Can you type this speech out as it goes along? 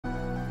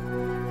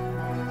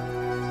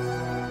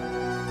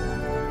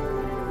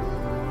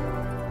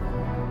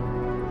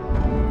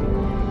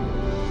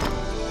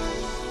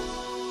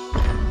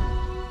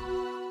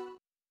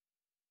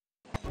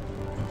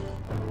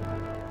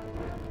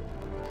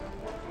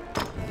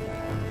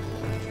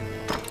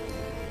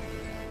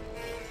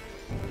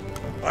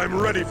I'm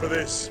ready for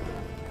this.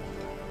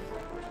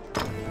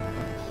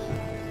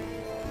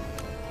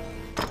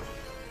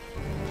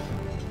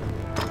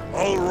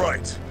 All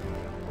right.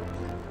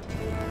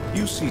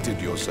 You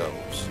seated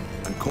yourselves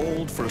and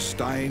called for a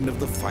stein of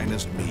the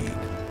finest mead.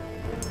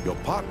 Your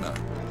partner,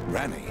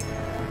 Rani,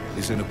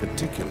 is in a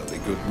particularly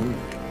good mood.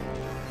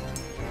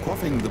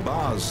 Quaffing the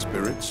bar's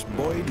spirits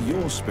buoyed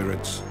your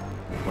spirits.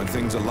 When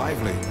things are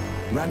lively,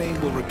 Rani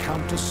will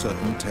recount a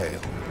certain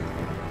tale.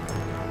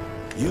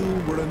 You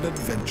were an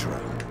adventurer,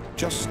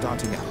 just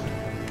starting out,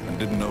 and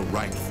didn't know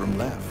right from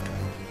left.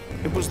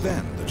 It was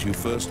then that you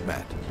first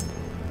met.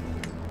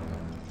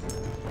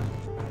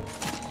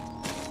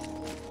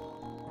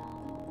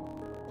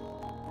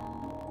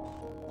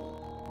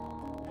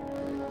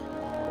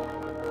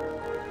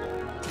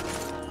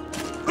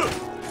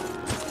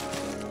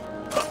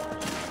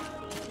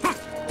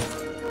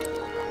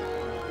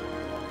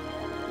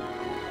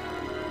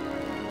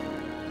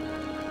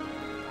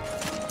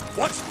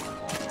 What?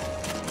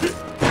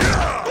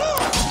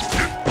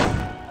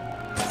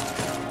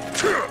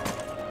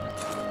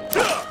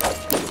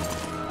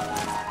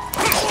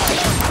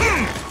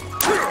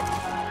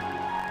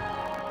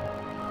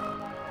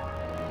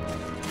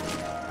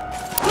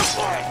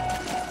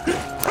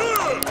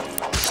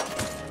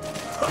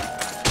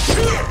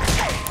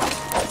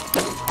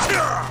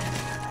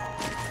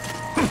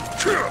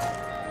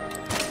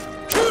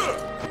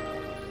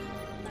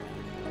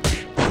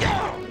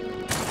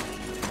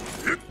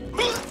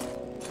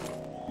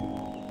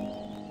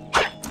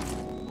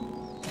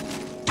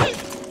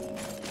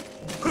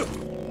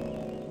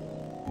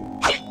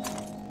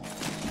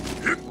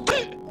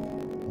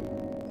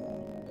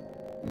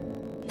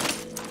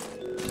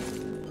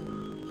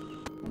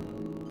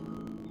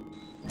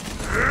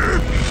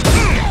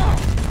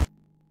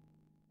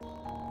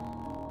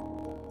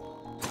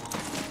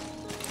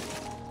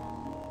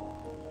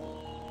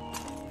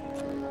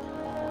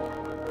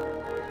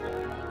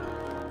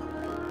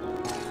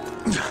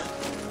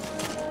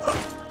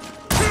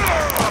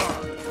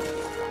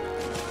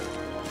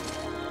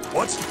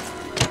 What?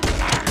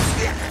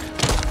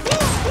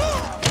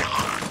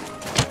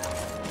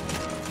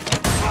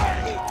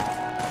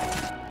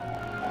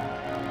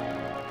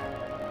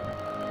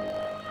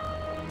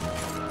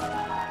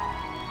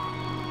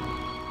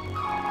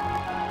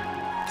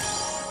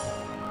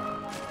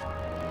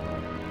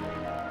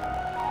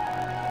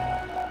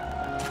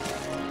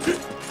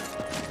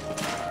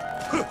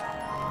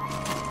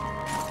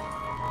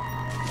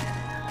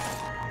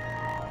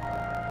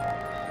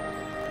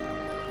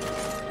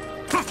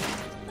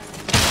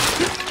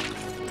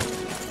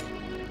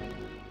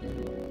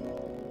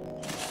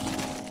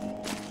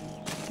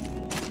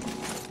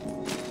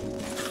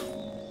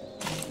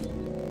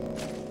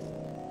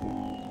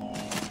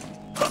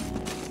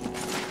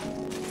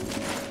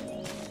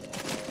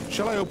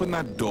 Shall I open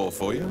that door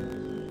for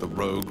you? The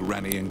rogue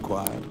Rani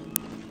inquired,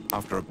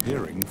 after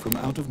appearing from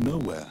out of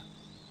nowhere.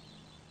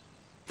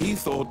 He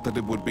thought that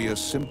it would be a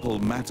simple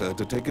matter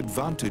to take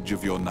advantage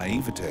of your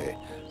naivete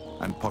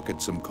and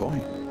pocket some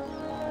coin.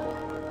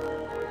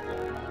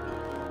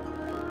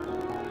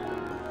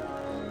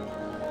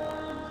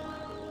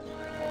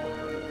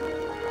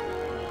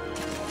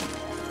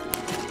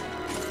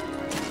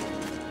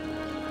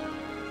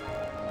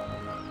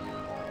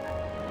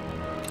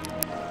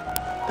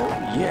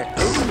 Oh yeah,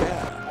 oh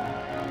yeah.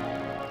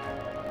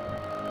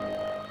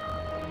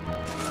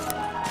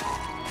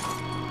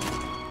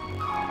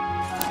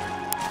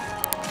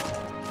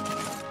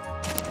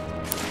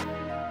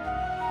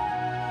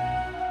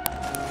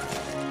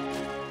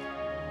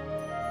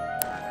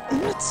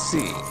 Let's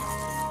see.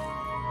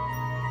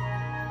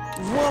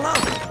 Voila!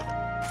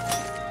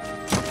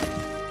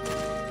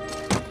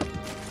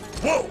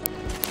 Whoa!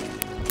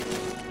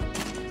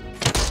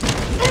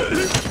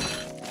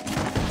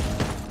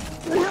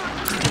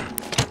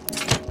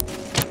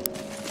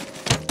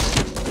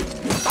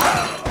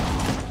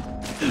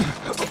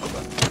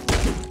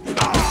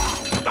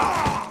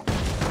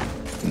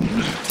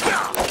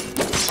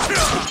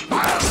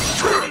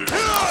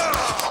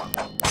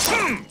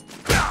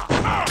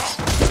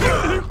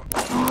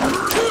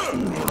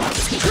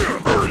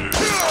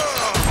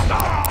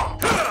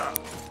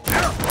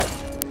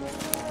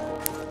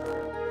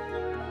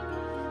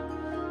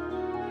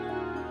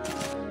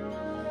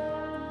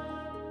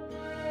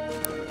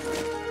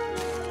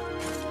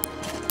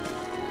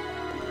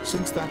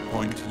 Since that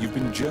point, you've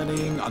been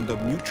journeying under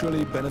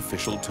mutually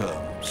beneficial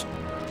terms.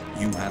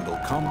 You handle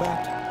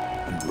combat,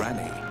 and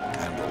Rani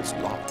handles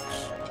locks.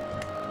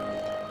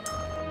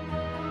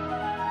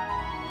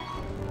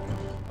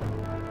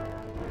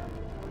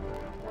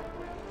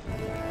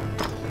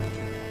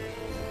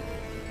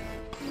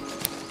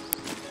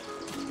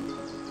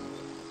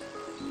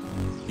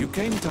 You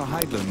came to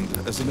Highland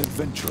as an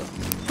adventurer.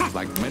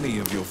 Like many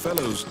of your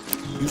fellows,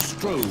 you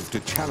strove to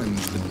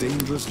challenge the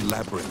dangerous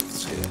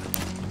labyrinths here.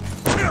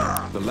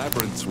 The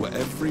labyrinths were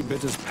every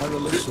bit as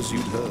perilous as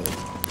you'd heard.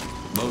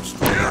 Most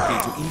were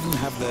lucky to even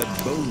have their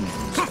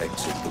bones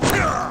exit the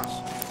walls.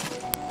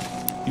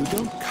 You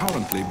don't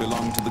currently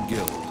belong to the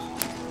guild.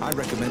 I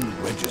recommend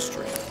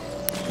registering.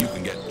 You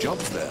can get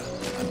jobs there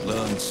and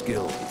learn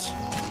skills.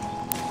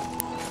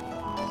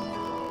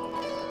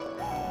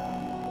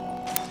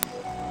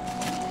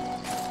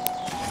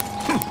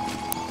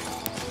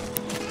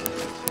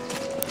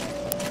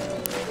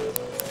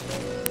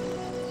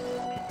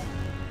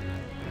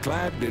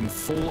 Clad in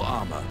full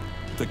armor,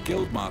 the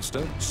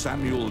Guildmaster,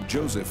 Samuel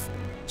Joseph,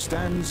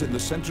 stands in the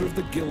center of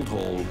the guild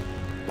hall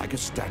like a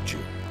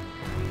statue.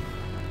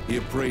 He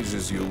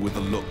appraises you with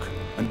a look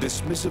and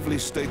dismissively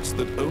states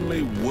that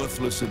only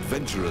worthless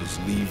adventurers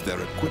leave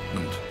their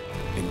equipment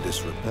in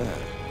disrepair.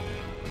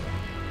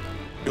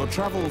 Your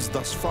travels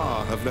thus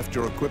far have left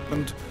your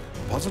equipment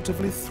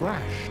positively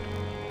thrashed.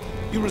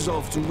 You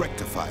resolve to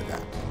rectify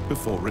that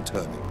before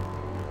returning.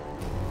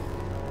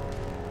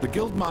 The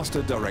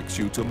Guildmaster directs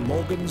you to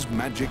Morgan's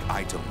Magic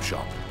Item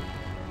Shop.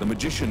 The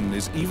magician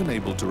is even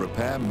able to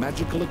repair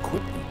magical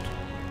equipment.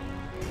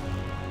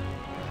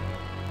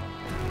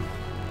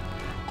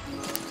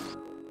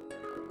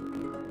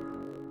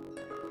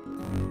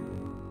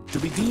 To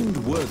be deemed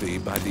worthy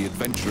by the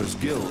Adventurers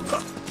Guild,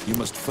 you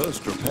must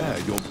first repair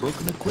your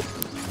broken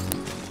equipment.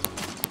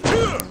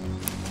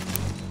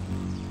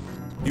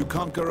 You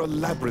conquer a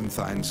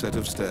labyrinthine set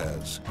of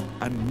stairs,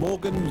 and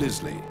Morgan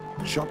Lisley,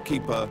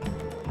 shopkeeper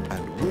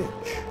and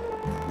witch,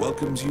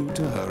 welcomes you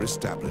to her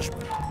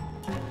establishment.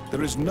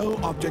 There is no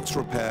objects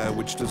repair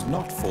which does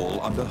not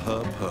fall under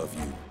her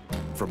purview,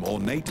 from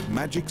ornate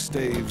magic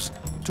staves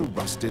to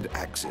rusted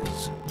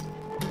axes.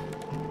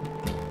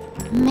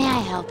 May I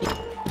help you?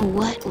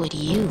 What would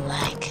you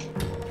like?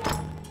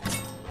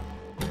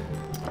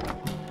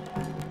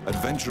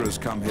 Adventurers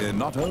come here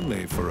not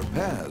only for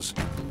repairs,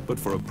 but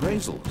for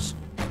appraisals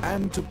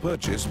and to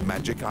purchase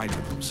magic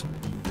items.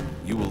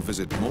 You will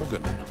visit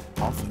Morgan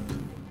often.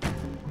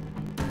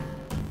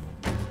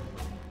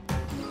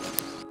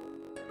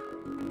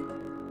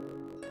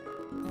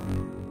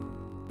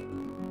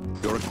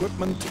 Your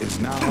equipment is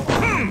now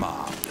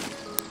unmarred.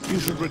 You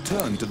should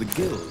return to the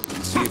guild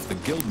and see if the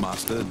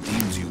Guildmaster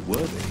deems you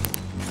worthy.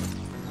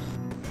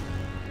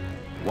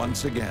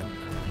 Once again,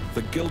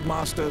 the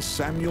Guildmaster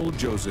Samuel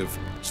Joseph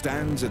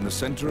stands in the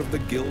center of the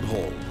guild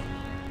hall,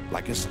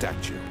 like a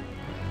statue.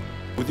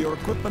 With your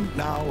equipment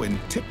now in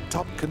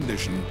tip-top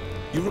condition,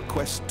 you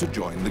request to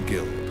join the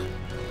guild.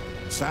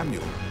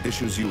 Samuel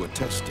issues you a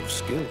test of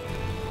skill.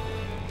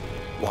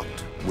 What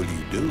will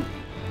you do?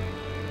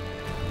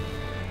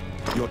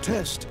 Your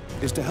test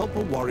is to help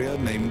a warrior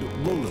named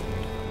Roland.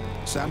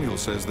 Samuel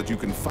says that you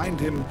can find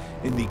him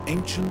in the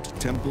ancient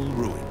temple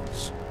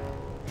ruins.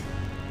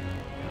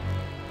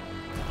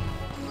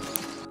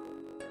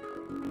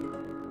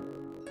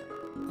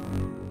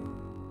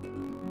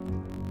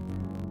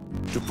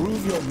 To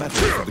prove your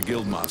mettle for the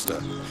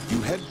Guildmaster,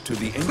 you head to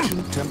the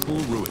ancient temple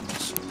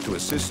ruins to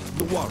assist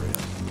the warrior,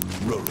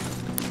 Roland.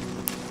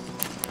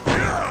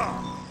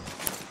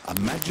 A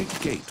magic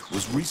gate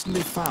was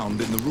recently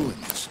found in the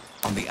ruins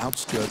on the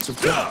outskirts of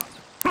town.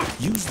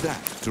 Use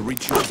that to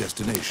reach your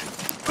destination.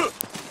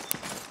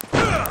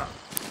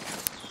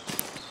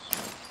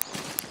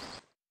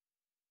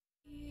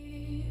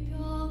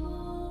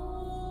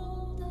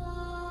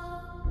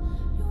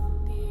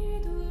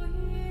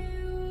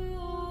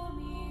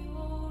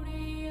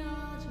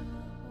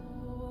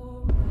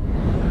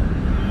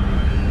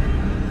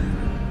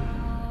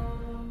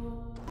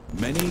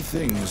 Many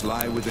things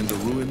lie within the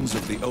ruins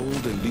of the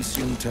old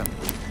Elysian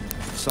temple.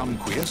 Some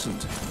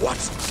quiescent,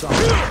 some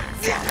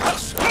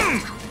flawless.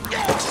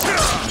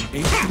 An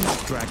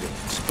ancient dragon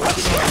spoken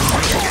of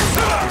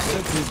is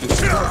said to have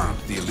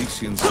destroyed the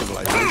Elysian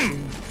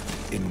civilization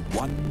in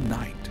one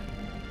night.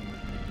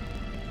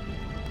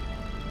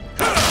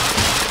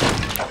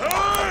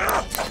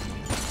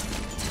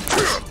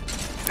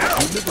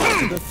 You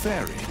liberated a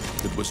fairy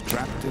that was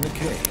trapped in a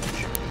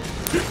cage.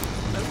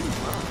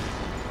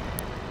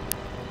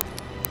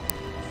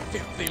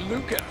 Filthy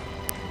lucre.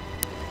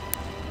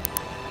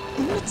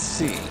 Let's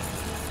see.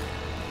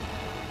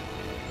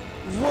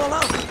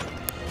 Voila!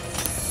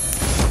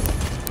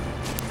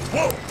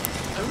 Whoa!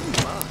 Oh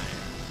my.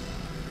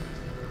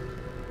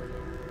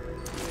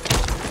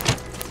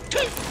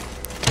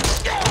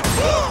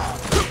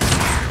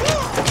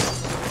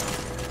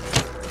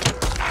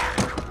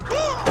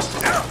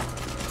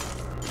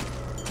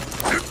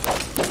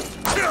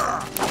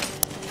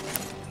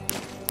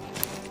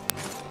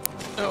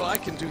 Oh, I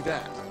can do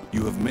that.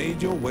 You have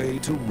made your way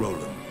to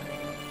Roland.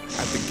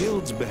 At the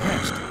guild's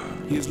behest,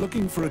 he is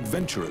looking for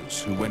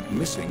adventurers who went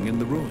missing in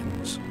the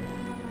ruins.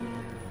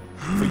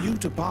 For you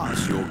to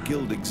pass your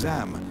guild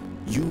exam,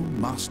 you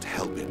must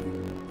help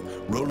him.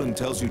 Roland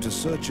tells you to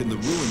search in the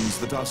ruins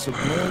that are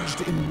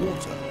submerged in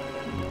water.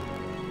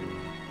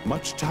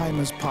 Much time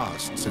has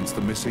passed since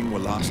the missing were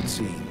last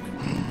seen.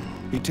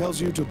 He tells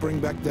you to bring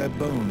back their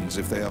bones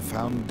if they are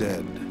found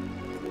dead.